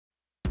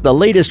The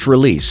latest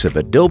release of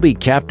Adobe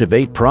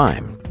Captivate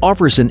Prime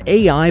offers an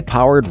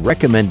AI-powered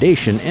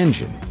recommendation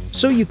engine,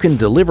 so you can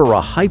deliver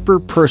a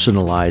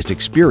hyper-personalized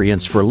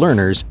experience for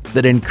learners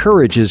that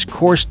encourages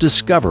course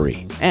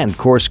discovery and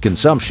course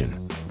consumption.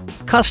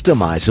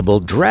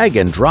 Customizable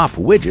drag-and-drop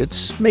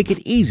widgets make it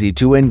easy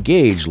to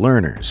engage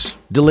learners,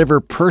 deliver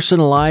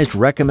personalized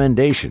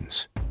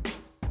recommendations,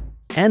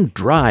 and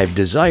drive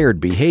desired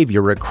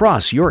behavior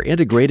across your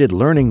integrated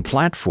learning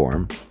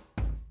platform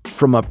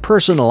from a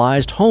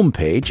personalized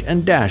homepage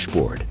and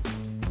dashboard.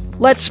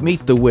 Let's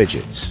meet the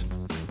widgets.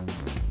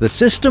 The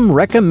System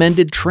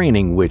Recommended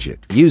Training widget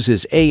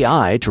uses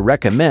AI to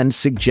recommend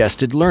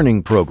suggested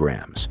learning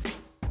programs.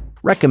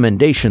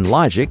 Recommendation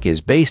logic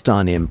is based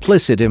on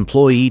implicit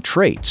employee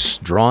traits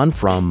drawn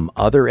from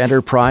other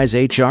enterprise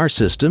HR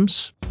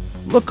systems,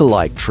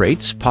 lookalike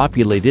traits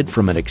populated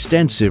from an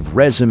extensive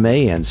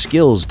resume and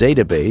skills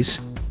database,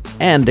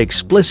 and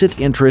explicit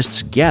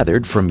interests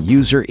gathered from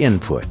user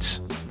inputs.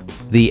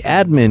 The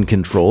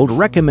admin-controlled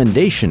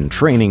recommendation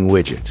training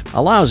widget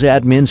allows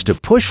admins to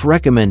push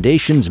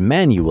recommendations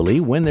manually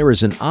when there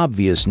is an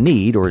obvious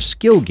need or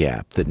skill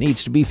gap that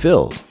needs to be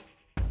filled.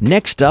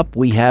 Next up,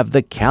 we have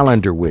the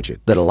calendar widget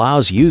that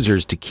allows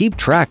users to keep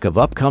track of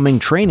upcoming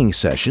training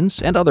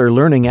sessions and other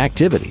learning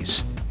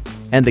activities.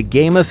 And the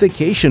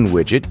gamification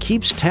widget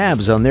keeps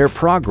tabs on their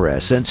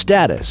progress and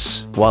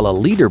status, while a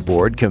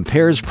leaderboard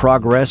compares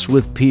progress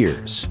with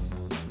peers.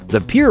 The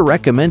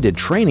peer-recommended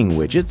training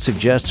widget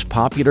suggests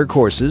popular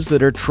courses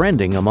that are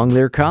trending among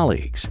their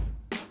colleagues.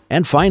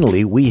 And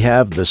finally, we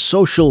have the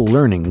social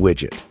learning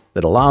widget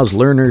that allows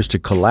learners to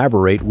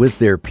collaborate with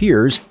their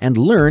peers and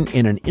learn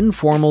in an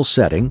informal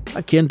setting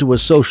akin to a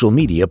social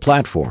media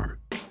platform.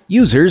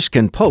 Users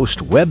can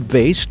post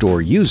web-based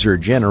or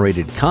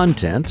user-generated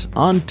content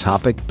on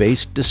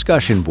topic-based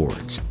discussion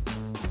boards.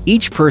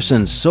 Each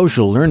person's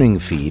social learning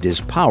feed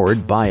is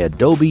powered by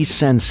Adobe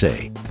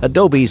Sensei,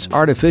 Adobe's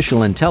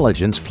artificial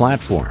intelligence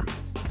platform.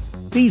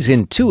 These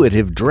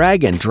intuitive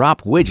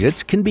drag-and-drop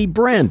widgets can be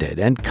branded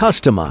and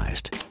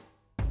customized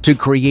to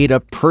create a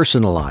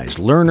personalized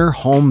learner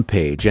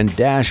homepage and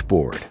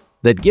dashboard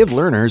that give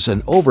learners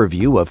an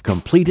overview of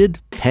completed,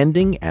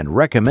 pending, and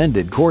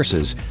recommended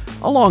courses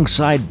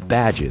alongside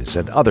badges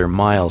and other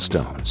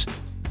milestones.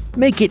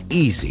 Make it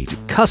easy to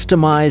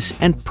customize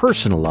and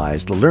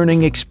personalize the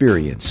learning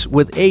experience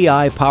with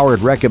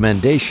AI-powered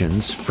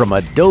recommendations from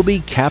Adobe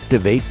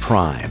Captivate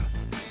Prime.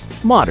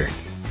 Modern,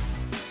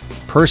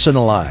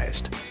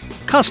 personalized,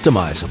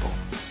 customizable.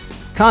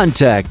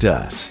 Contact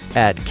us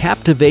at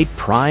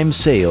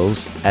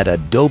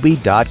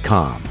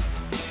captivateprimesales@adobe.com.